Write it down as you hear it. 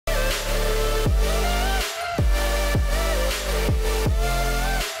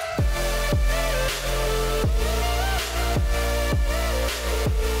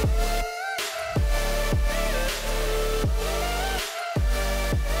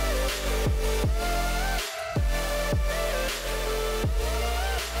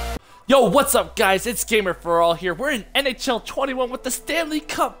Yo, what's up guys? It's Gamer for All here. We're in NHL 21 with the Stanley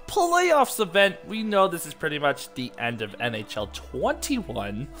Cup Playoffs event. We know this is pretty much the end of NHL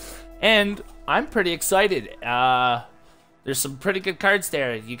 21 and I'm pretty excited. There's some pretty good cards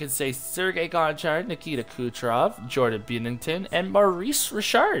there. You can say Sergei Gonchar, Nikita Kucherov, Jordan Binnington, and Maurice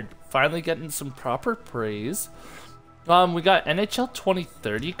Richard. Finally getting some proper praise. We got NHL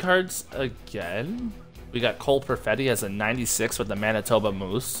 2030 cards again. We got Cole Perfetti as a 96 with the Manitoba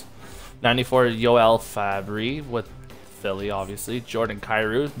Moose. 94 Yoel Fabry with Philly, obviously. Jordan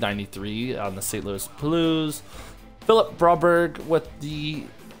Kyrou, 93 on the St. Louis Blues. Philip Broberg with the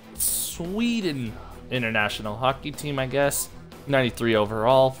Sweden international hockey team, I guess. 93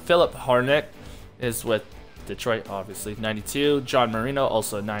 overall. Philip Hornick is with Detroit, obviously. 92. John Marino,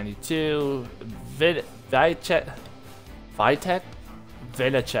 also 92. Vanacek.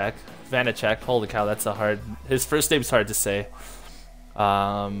 Holy cow, that's a hard. His first name's hard to say.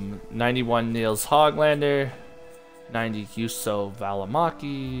 91 Niels Hoglander, 90 Juuso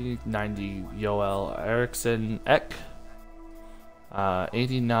Valimaki, 90 Joel Eriksson Ek,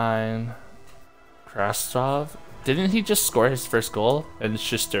 89 Krastov. Didn't he just score his first goal? And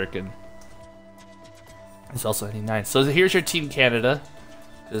Shesterkin is also 89. So here's your Team Canada,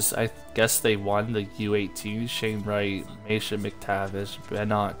 because I guess they won the U18. Shane Wright, Mason McTavish,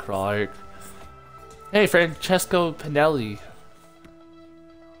 Benoit Clark. Hey, Francesco Pinelli.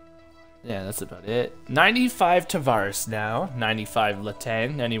 Yeah, that's about it. 95 Tavares now, 95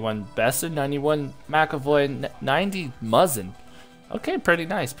 Letang, 91 Besson, 91 McAvoy, 90 Muzzin. Okay, pretty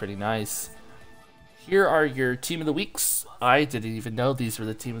nice, pretty nice. Here are your Team of the Weeks. I didn't even know these were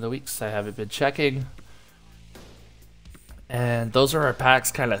the Team of the Weeks. I haven't been checking. And those are our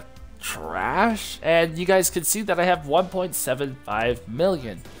packs, kind of trash. And you guys can see that I have 1.75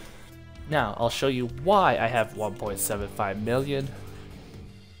 million. Now, I'll show you why I have 1.75 million.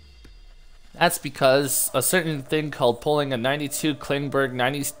 That's because a certain thing called pulling a 92 Klingberg,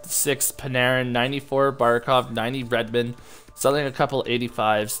 96 Panarin, 94 Barkov, 90 Redmond, selling a couple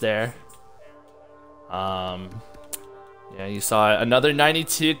 85s there. Yeah, you saw another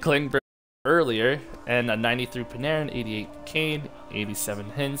 92 Klingberg earlier, and a 93 Panarin, 88 Kane,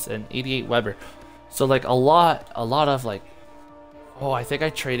 87 Hintz, and 88 Weber. So like a lot of like, oh, I think I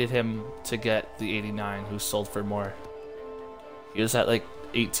traded him to get the 89 who sold for more. He was at like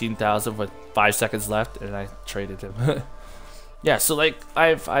 18,000 with 5 seconds left, and I traded him. Yeah, so like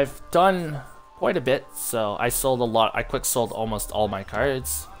I've done quite a bit. So I sold a lot. I quick sold almost all my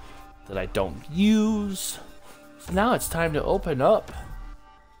cards that I don't use. So now it's time to open up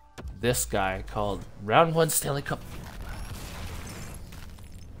this guy called Round 1 Stanley Cup.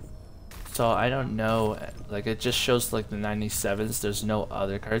 So I don't know, like it just shows like the 97s. There's no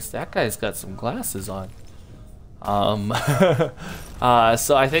other cards. That guy's got some glasses on. So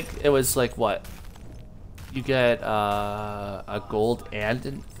I think it was like what? You get a gold and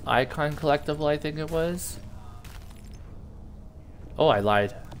an icon collectible, I think it was. Oh, I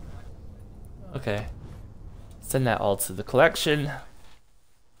lied. Okay. Send that all to the collection.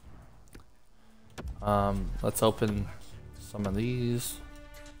 Let's open some of these.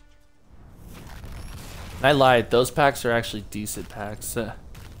 I lied, those packs are actually decent packs. I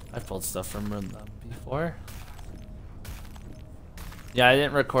pulled stuff from them before. Yeah, I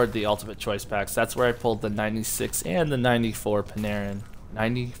didn't record the Ultimate Choice packs. That's where I pulled the 96 and the 94 Panarin.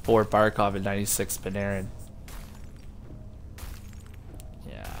 94 Barkov and 96 Panarin.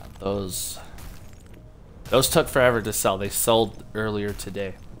 Yeah, those took forever to sell. They sold earlier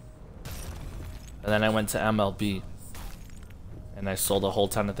today. And then I went to MLB. And I sold a whole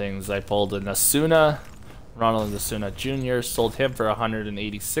ton of things. I pulled an Asuna, Ronald Asuna Jr., sold him for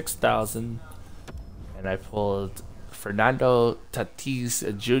 186,000. And I pulled Fernando Tatis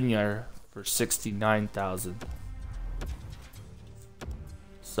Jr. for 69,000.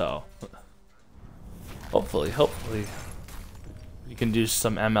 So hopefully we can do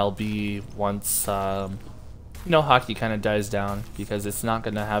some MLB once you know, hockey kind of dies down, because it's not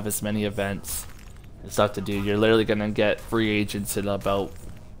gonna have as many events and stuff to do. You're literally gonna get free agents in about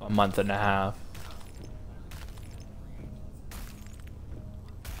a month and a half.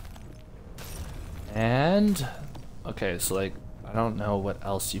 And okay, so like I don't know what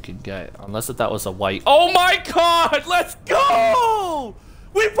else you can get unless if that was a white. Oh my god, let's go!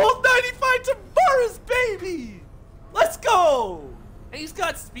 We pulled 95 Tavares, baby! Let's go! And he's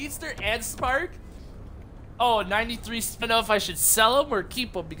got Speedster and Spark. Oh, 93. I don't know if I should sell him or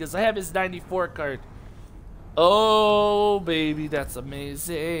keep him because I have his 94 card. Oh baby, that's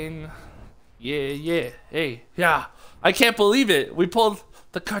amazing. Yeah. Hey, yeah. I can't believe it. We pulled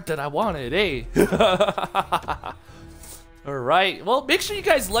the card that I wanted, eh? Alright, well, make sure you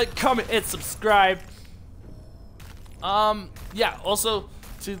guys like, comment, and subscribe. Yeah, also,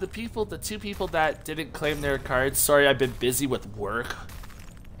 to the two people that didn't claim their cards, sorry, I've been busy with work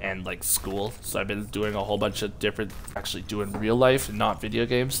and, like, school, so I've been doing a whole bunch of different, actually doing real life and not video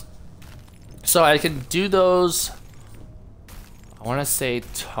games. So I can do those, I want to say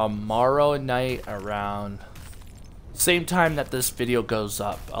tomorrow night around same time that this video goes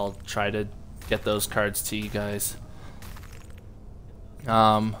up. I'll try to get those cards to you guys.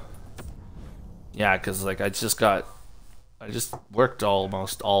 Yeah, because like I just worked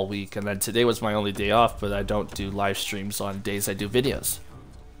almost all week, and then today was my only day off, but I don't do live streams on days I do videos.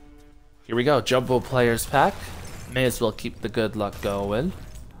 Here we go, Jumbo Players Pack. May as well keep the good luck going.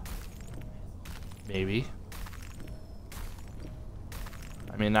 Maybe.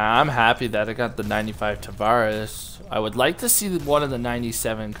 I mean, I'm happy that I got the 95 Tavares. I would like to see one of the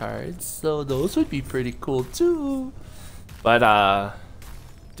 97 cards, so those would be pretty cool too. But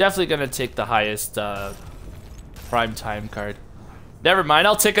definitely gonna take the highest prime time card. Never mind,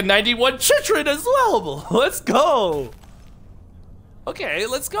 I'll take a 91 Chychrun as well. Let's go. Okay,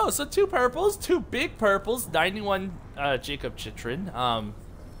 let's go. So 2 purples, 2 big purples, 91 Jakob Chychrun.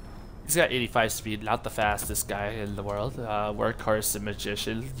 He's got 85 speed, not the fastest guy in the world. Workhorse and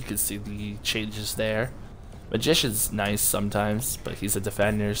Magician, you can see the changes there. Magician's nice sometimes, but he's a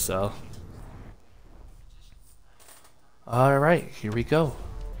defender, so. Alright, here we go.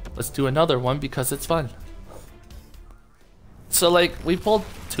 Let's do another one because it's fun. So like, we pulled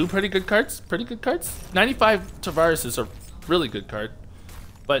 2 pretty good cards. 95 Tavares is a really good card.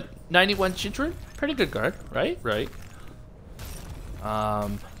 But 91 Chychrun, pretty good card, right? Right.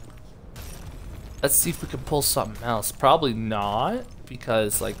 Let's see if we can pull something else. Probably not,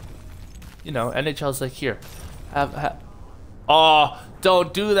 because like, you know, NHL's like, here, oh,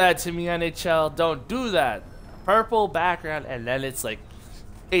 don't do that to me, NHL. Don't do that. Purple background, and then it's like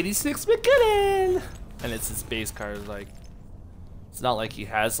 86 McKinnon, and it's his base card. Like, it's not like he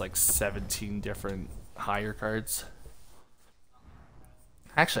has like 17 different higher cards.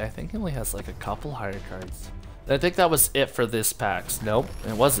 Actually, I think he only has like a couple higher cards. I think that was it for this packs. Nope,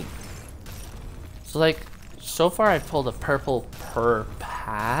 it wasn't. So like, so far I've pulled a purple per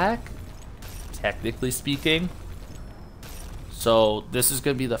pack, technically speaking. So this is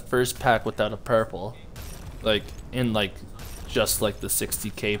gonna be the first pack without a purple, like in like just like the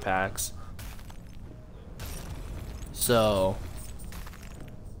 60k packs. So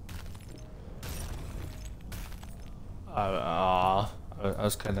I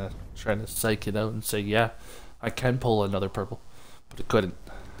was kind of trying to psych it out and say, yeah, I can pull another purple, but it couldn't.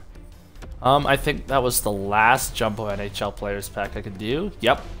 I think that was the last Jumbo NHL Players pack I could do.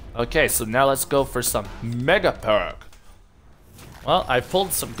 Yep. Okay, so now let's go for some Mega Pack. Well, I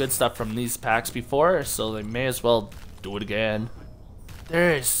pulled some good stuff from these packs before, so they may as well do it again.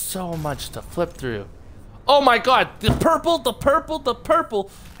 There is so much to flip through. Oh my god, the purple,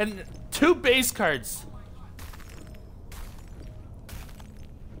 and 2 base cards.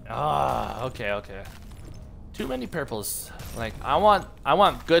 Ah, okay. Too many purples. Like, I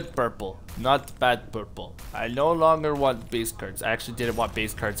want good purple, not bad purple. I no longer want base cards. I actually didn't want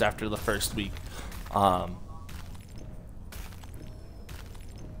base cards after the first week.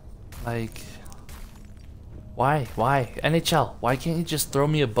 Like, why? NHL, why can't you just throw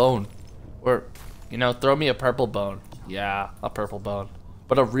me a bone? Or, you know, throw me a purple bone. Yeah, a purple bone.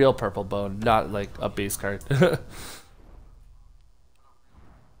 But a real purple bone, not like a base card.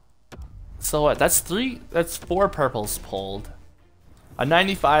 So what? That's 4 purples pulled. A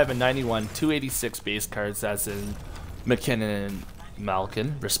 95, a 91, 286 base cards, as in McKinnon and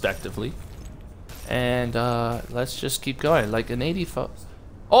Malkin, respectively. And let's just keep going. Like an 85.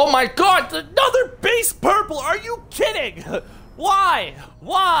 Oh my god! Another base purple! Are you kidding? Why?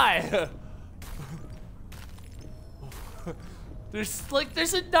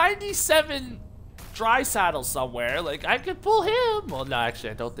 There's a 97 dry saddle somewhere. Like, I could pull him. Well, no, actually,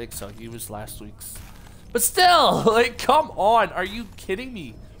 I don't think so. He was last week's. But still, like, come on. Are you kidding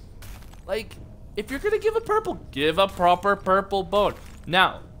me? Like, if you're gonna give a purple, give a proper purple bone.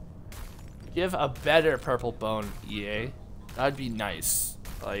 Now, give a better purple bone, EA. That'd be nice.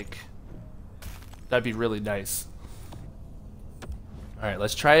 Like, that'd be really nice. Alright,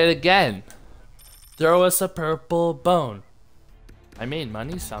 let's try it again. Throw us a purple bone. I made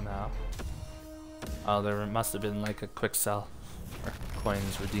money somehow. Oh, there must have been like a quick sell. Or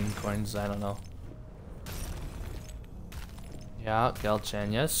coins, redeemed coins, I don't know. Yeah,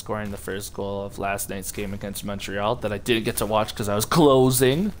 Galchenyuk scoring the first goal of last night's game against Montreal that I didn't get to watch because I was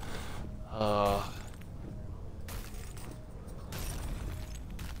closing.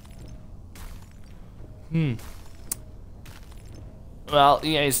 Well,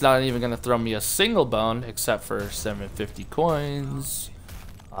 EA's not even gonna throw me a single bone except for 750 coins.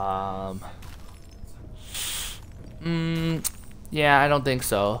 Yeah, I don't think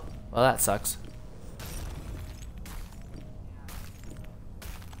so. Well, that sucks.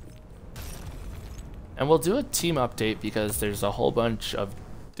 And we'll do a team update because there's a whole bunch of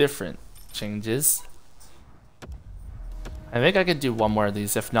different changes. I think I could do one more of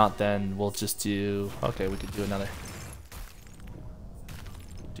these. If not, then we'll just do... Okay, we could do another.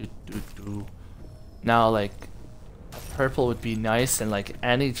 Now, like, purple would be nice, and like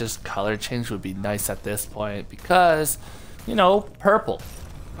any just color change would be nice at this point because, you know, purple.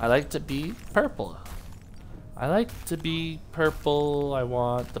 I like to be purple. I like to be purple. I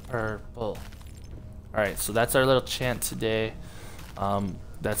want the purple. Alright, so that's our little chant today.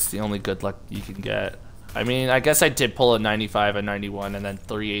 That's the only good luck you can get. I mean, I guess I did pull a 95, a 91, and then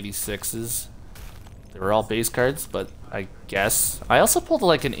 386s. They were all base cards, but I guess. I also pulled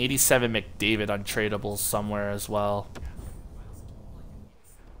like an 87 McDavid untradeable somewhere as well.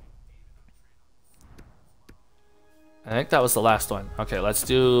 I think that was the last one. Okay, let's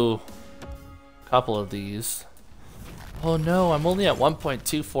do a couple of these. Oh no, I'm only at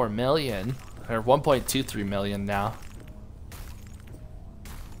 1.24 million. Or 1.23 million now.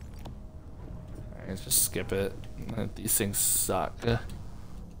 Alright, let's just skip it. These things suck.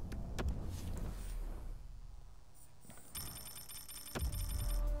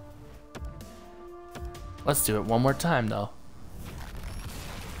 Let's do it one more time though.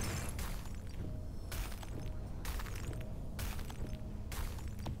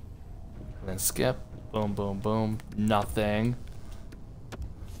 And then skip. Boom, boom, boom. Nothing.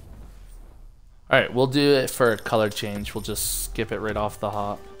 Alright, we'll do it for a color change. We'll just skip it right off the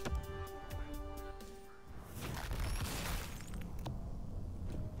hop.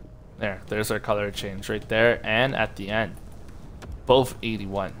 There's our color change right there. And at the end. Both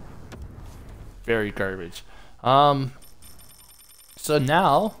 81. Very garbage. So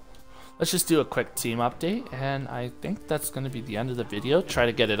now, let's just do a quick team update. And I think that's going to be the end of the video. Try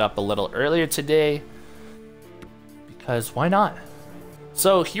to get it up a little earlier today. Because why not?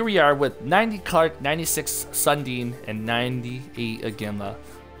 So here we are with 90 Clark, 96 Sundin, and 98 Agimla.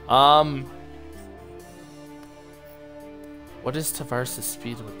 What is Tavares'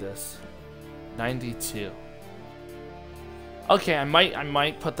 speed with this? 92. Okay, I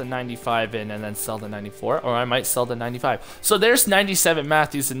might put the 95 in and then sell the 94, or I might sell the 95. So there's 97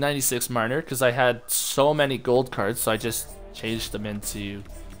 Matthews and 96 Marner because I had so many gold cards, so I just changed them into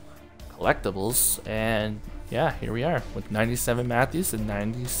collectibles, and yeah, here we are with 97 Matthews and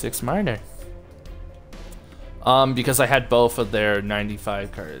 96 Marner. Because I had both of their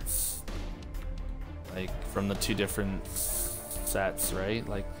 95 cards, like from the two different sets, right?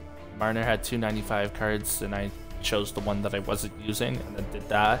 Like Marner had two 95 cards, and I chose the one that I wasn't using, and then did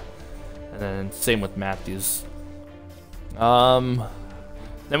that. And then same with Matthews.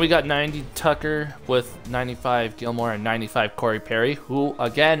 Then we got 90 Tucker with 95 Gilmore and 95 Corey Perry, who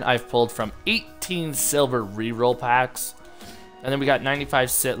again I've pulled from 18 silver reroll packs. And then we got 95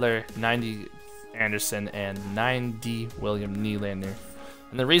 Sittler, 90 Anderson, and 90 William Nylander.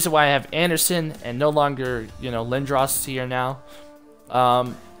 And the reason why I have Anderson and no longer, you know, Lindros here now,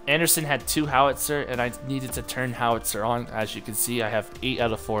 Anderson had 2 Howitzer, and I needed to turn Howitzer on. As you can see, I have 8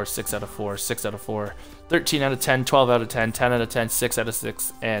 out of 4, 6 out of 4, 6 out of 4, 13 out of 10, 12 out of 10, 10 out of 10, 6 out of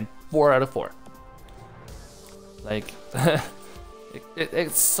 6, and 4 out of 4. Like,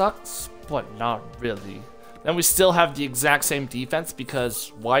 it sucks, but not really. Then we still have the exact same defense,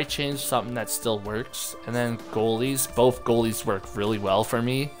 because why change something that still works? And then goalies, both goalies work really well for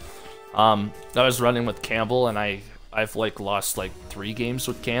me. I was running with Campbell, and I've like lost like 3 games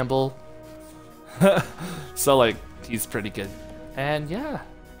with Campbell. So like he's pretty good. And yeah,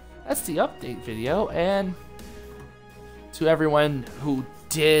 that's the update video. And to everyone who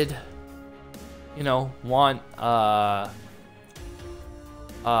did, you know, want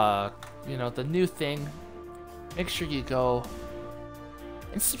you know, the new thing, make sure you go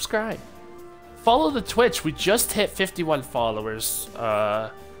and subscribe. Follow the Twitch. We just hit 51 followers.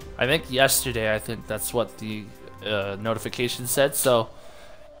 I think yesterday, I think that's what the notification said. So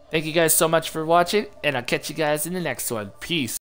thank you guys so much for watching, and I'll catch you guys in the next one. Peace.